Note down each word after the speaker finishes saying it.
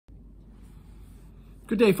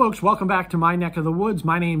Good day, folks. Welcome back to my neck of the woods.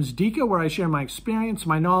 My name's Dika, where I share my experience,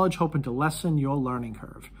 my knowledge, hoping to lessen your learning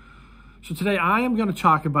curve. So today I am going to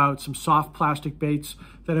talk about some soft plastic baits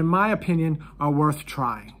that, in my opinion, are worth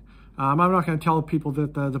trying. I'm not going to tell people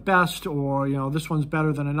that they're the best or, this one's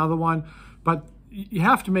better than another one, but you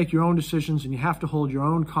have to make your own decisions and you have to hold your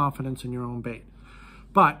own confidence in your own bait.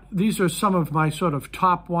 But these are some of my sort of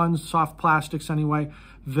top ones, soft plastics anyway,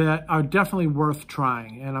 that are definitely worth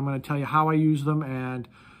trying. And I'm going to tell you how I use them and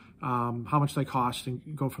how much they cost and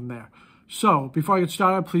go from there. So before I get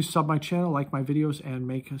started, please sub my channel, like my videos, and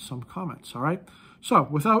make some comments, all right? So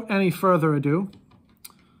without any further ado,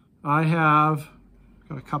 I have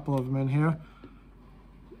got a couple of them in here.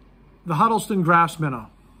 The Huddleston Grass Minnow.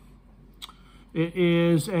 It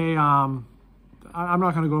is a, I'm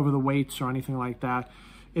not going to go over the weights or anything like that.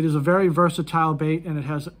 It is a very versatile bait, and it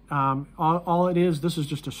has, all it is, this is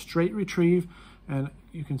just a straight retrieve, and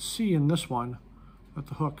you can see in this one that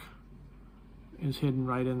the hook is hidden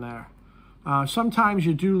right in there. Sometimes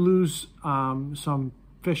you do lose some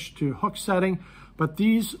fish to hook setting, but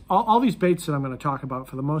these, all these baits that I'm going to talk about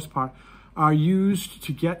for the most part are used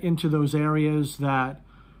to get into those areas that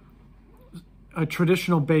a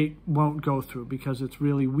traditional bait won't go through because it's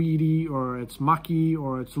really weedy or it's mucky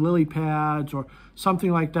or it's lily pads or something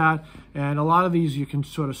like that. And a lot of these you can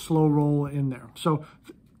sort of slow roll in there. So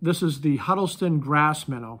this is the Huddleston Grass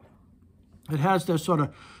Minnow. It has their sort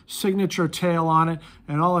of signature tail on it,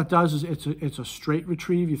 and all it does is it's a straight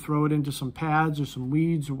retrieve. You throw it into some pads or some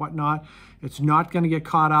weeds or whatnot. It's not going to get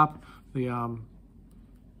caught up. The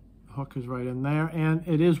hook is right in there, and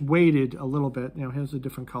it is weighted a little bit. Here's a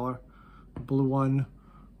different color. Blue one.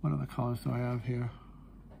 What other colors do I have here?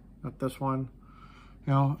 Got this one.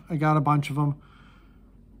 I got a bunch of them,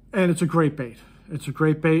 and it's a great bait. It's a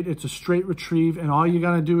great bait. It's a straight retrieve, and all you're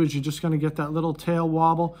gonna do is you're just gonna get that little tail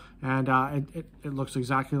wobble, and it looks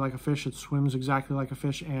exactly like a fish. It swims exactly like a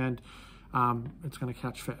fish, and it's gonna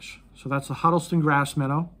catch fish. So that's the Huddleston Grass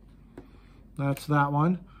Minnow. That's that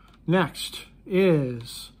one. Next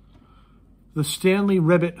is the Stanley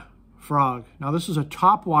Ribbit Frog. Now this is a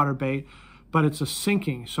top water bait, but it's a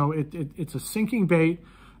sinking. So it's a sinking bait.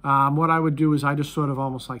 What I would do is I just sort of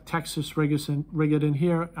almost like Texas rig it in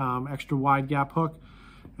here, extra wide gap hook,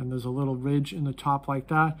 and there's a little ridge in the top like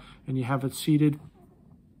that, and you have it seated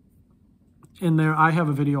in there. I have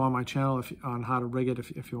a video on my channel on how to rig it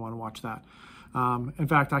if you want to watch that. In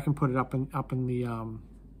fact, I can put it up in the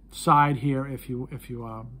side here if you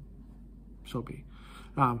so be.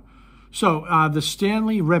 So the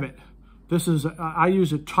Stanley Ribbit. This is, I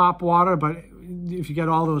use it top water, but if you get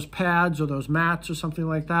all those pads or those mats or something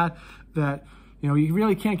like that, you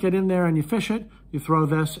really can't get in there and you fish it, you throw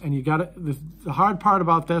this and you got it. The hard part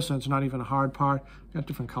about this, and it's not even a hard part, got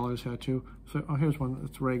different colors here too. So, here's one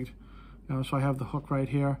that's rigged. So I have the hook right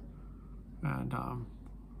here and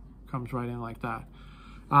comes right in like that.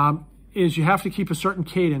 Is you have to keep a certain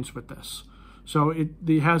cadence with this. So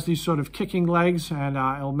it has these sort of kicking legs, and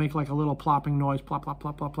it'll make like a little plopping noise, plop, plop,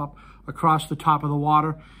 plop, plop, plop, across the top of the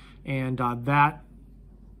water. And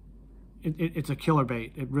it's a killer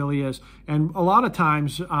bait. It really is. And a lot of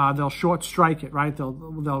times they'll short strike it, right? They'll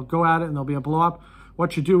go at it and there'll be a blow up.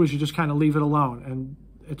 What you do is you just kind of leave it alone. And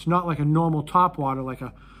it's not like a normal top water, like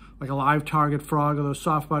a live target frog or those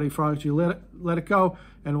soft body frogs. You let it go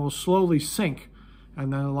and it will slowly sink.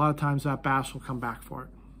 And then a lot of times that bass will come back for it.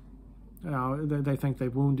 They think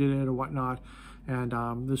they've wounded it or whatnot, and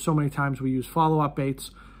there's so many times we use follow-up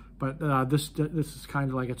baits, but this is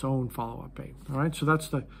kind of like its own follow-up bait. All right, so that's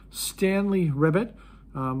the Stanley Ribbit.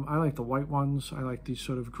 I like the white ones. I like these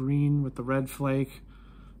sort of green with the red flake.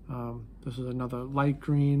 This is another light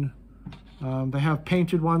green. They have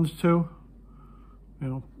painted ones too.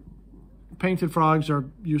 Painted frogs are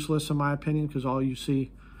useless in my opinion because all you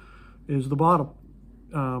see is the bottom.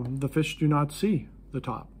 The fish do not see the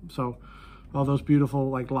top. So all those beautiful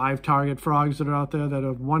like live target frogs that are out there that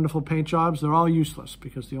have wonderful paint jobs, they're all useless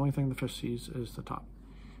because the only thing the fish sees is the top.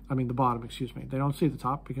 I mean the bottom, excuse me. They don't see the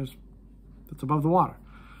top because it's above the water.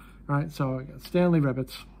 All right, so I got Stanley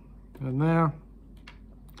Ribbits in there.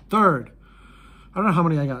 Third, I don't know how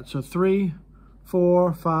many I got. So 3,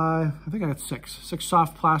 4, 5, I think I got 6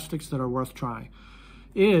 soft plastics that are worth trying.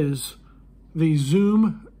 Is the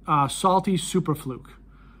Zoom Salty Super Fluke.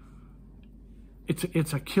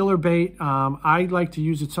 It's a killer bait. I like to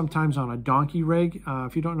use it sometimes on a donkey rig.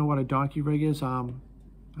 If you don't know what a donkey rig is, I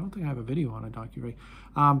don't think I have a video on a donkey rig.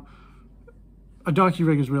 A donkey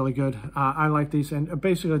rig is really good. I like these, and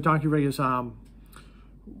basically a donkey rig is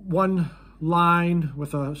one line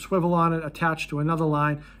with a swivel on it attached to another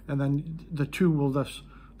line, and then the two will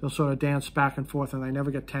they'll sort of dance back and forth, and they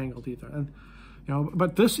never get tangled either. And You know,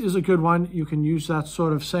 but this is a good one. You can use that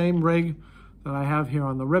sort of same rig that I have here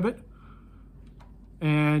on the ribbit,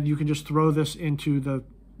 and you can just throw this into the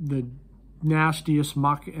nastiest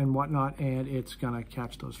muck and whatnot, and it's gonna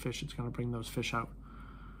catch those fish. It's gonna bring those fish out.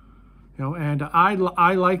 You know, and I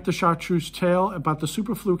like the chartreuse tail, but the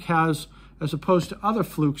super fluke has, as opposed to other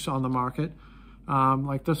flukes on the market,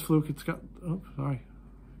 like this fluke, it's got, oh, sorry,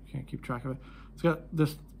 can't keep track of it. It's got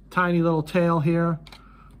this tiny little tail here,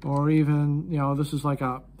 or even, you know, this is like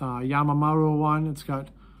a Yamamaru one. It's got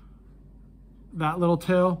that little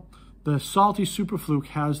tail. The salty super fluke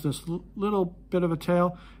has this little bit of a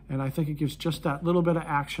tail, and I think it gives just that little bit of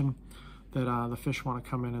action that the fish want to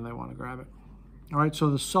come in and they want to grab it. All right, so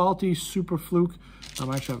the salty super fluke,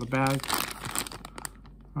 I actually have a bag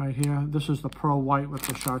right here. This is the pearl white with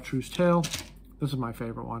the chartreuse tail. This is my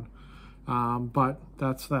favorite one, but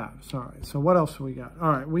that's that. Sorry. So what else do we got? All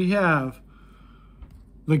right, we have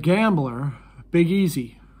the Gambler Big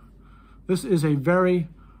Easy. This is a very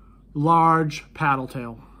large paddle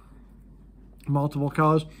tail, multiple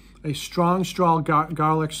colors, a strong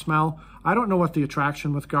garlic smell. I don't know what the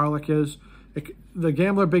attraction with garlic is. The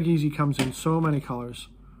Gambler Big Easy comes in so many colors.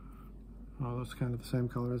 Oh, that's kind of the same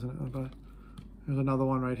color, isn't it? But there's another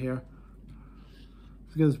one right here.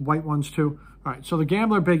 There's white ones too. All right, so the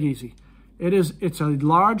Gambler Big Easy. It's a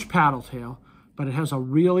large paddle tail, but it has a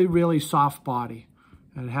really, really soft body.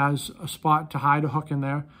 And it has a spot to hide a hook in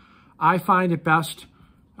there. I find it best,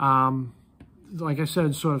 like I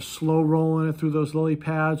said, sort of slow rolling it through those lily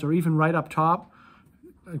pads, or even right up top.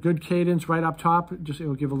 A good cadence right up top,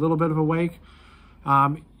 it'll give a little bit of a wake.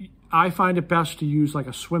 I find it best to use like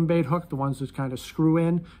a swim bait hook, the ones that kind of screw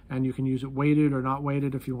in, and you can use it weighted or not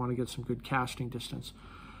weighted if you want to get some good casting distance.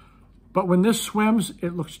 But when this swims,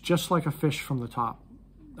 it looks just like a fish from the top.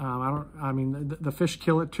 I mean, the fish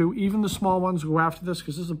kill it too. Even the small ones go after this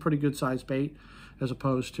because this is a pretty good sized bait, as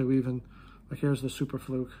opposed to even, like here's the super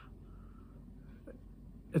fluke.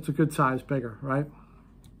 It's a good size, bigger, right?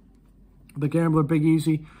 The Gambler Big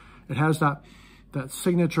Easy, it has that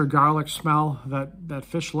signature garlic smell that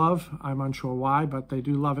fish love. I'm unsure why, but they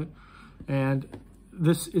do love it. And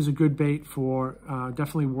this is a good bait for,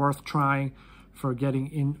 definitely worth trying for getting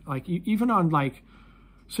in, like even on like,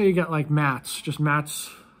 say you get like mats, just mats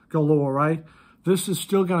galore, right? This is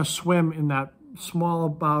still gonna swim in that small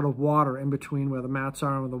amount of water in between where the mats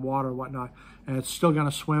are and the water and whatnot. And it's still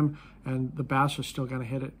gonna swim, and the bass are still gonna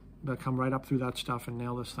hit it. They'll come right up through that stuff and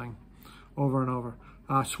nail this thing over and over.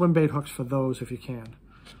 Swim bait hooks for those if you can.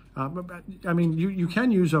 I mean, you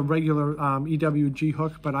can use a regular EWG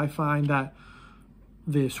hook, but I find that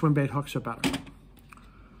the swim bait hooks are better.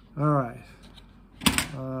 All right,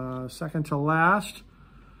 second to last.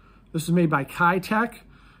 This is made by Kitech,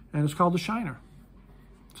 and it's called the Shiner.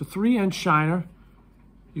 It's a 3-inch shiner.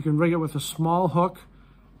 You can rig it with a small hook.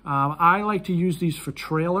 I like to use these for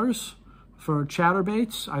trailers, for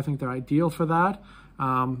chatterbaits. I think they're ideal for that.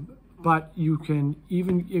 But you can,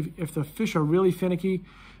 even if the fish are really finicky,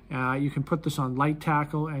 you can put this on light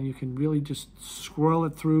tackle, and you can really just swirl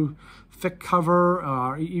it through thick cover,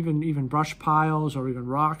 or even brush piles, or even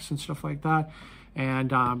rocks and stuff like that.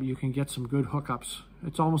 And you can get some good hookups.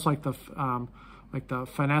 It's almost like the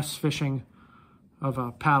finesse fishing of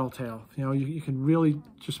a paddle tail. You know, you can really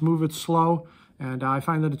just move it slow, and I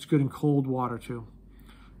find that it's good in cold water too.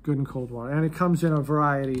 Good in cold water, and it comes in a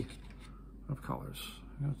variety of colors.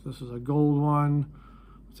 This is a gold one.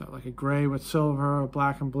 It's got like a gray with silver,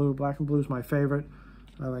 black and blue. Black and blue is my favorite.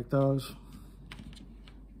 I like those.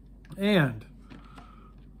 And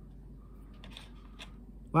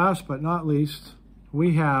last but not least,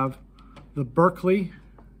 we have the Berkeley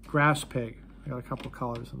Grass Pig. I got a couple of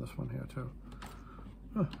colors in this one here too.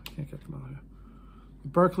 Oh, I can't get them out here.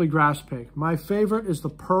 Berkeley Grass Pig. My favorite is the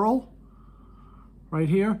pearl right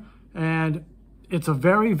here, and it's a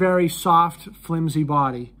very, very soft, flimsy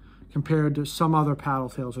body compared to some other paddle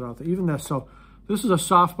tails that are out there. Even this, so this is a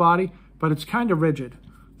soft body, but it's kind of rigid.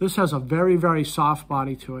 This has a very, very soft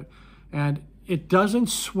body to it, and it doesn't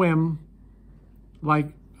swim like,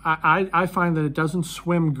 I find that it doesn't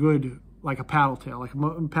swim good like a paddle tail, like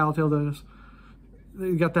a paddle tail does.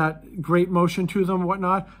 They got that great motion to them and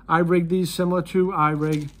whatnot. I rig these similar to, I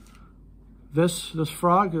rig this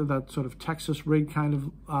frog, that sort of Texas rig kind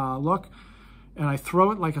of look, and I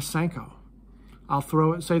throw it like a Senko. I'll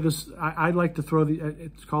throw it, say this, I like to throw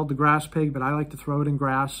it's called the Grass Pig, but I like to throw it in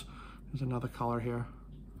grass. There's another color here.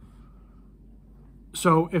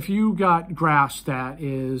 So if you got grass that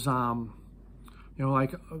is, you know,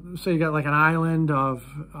 like, say you got like an island of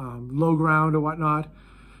low ground or whatnot,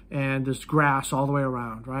 and there's grass all the way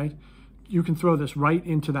around, right? You can throw this right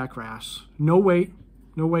into that grass. No weight,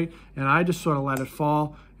 no weight. And I just sort of let it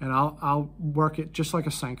fall, and I'll work it just like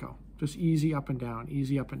a Senko, just easy up and down,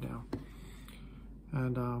 easy up and down.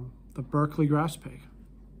 And the Berkeley grass pig.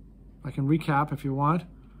 I can recap if you want.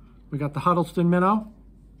 We got the Huddleston minnow,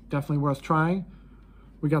 definitely worth trying.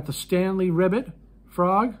 We got the Stanley ribbit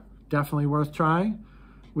frog, definitely worth trying.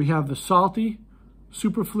 We have the salty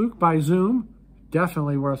super fluke by Zoom,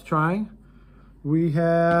 definitely worth trying. We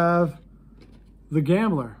have the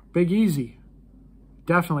Gambler, Big Easy,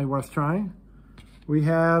 definitely worth trying. We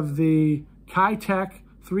have the Kitech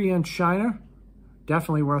 3-inch Shiner,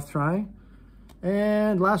 definitely worth trying.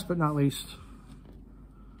 And last but not least,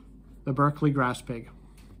 the Berkeley grass pig.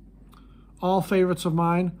 All favorites of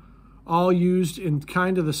mine, all used in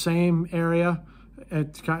kind of the same area.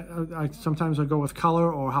 Sometimes I go with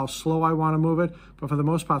color or how slow I want to move it, but for the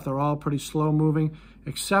most part, they're all pretty slow moving,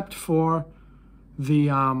 except for the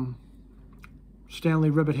Stanley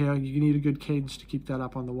ribbit here. You need a good cadence to keep that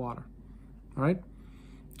up on the water. All right?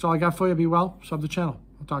 That's all I got for you. Be well. Sub the channel.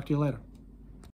 I'll talk to you later.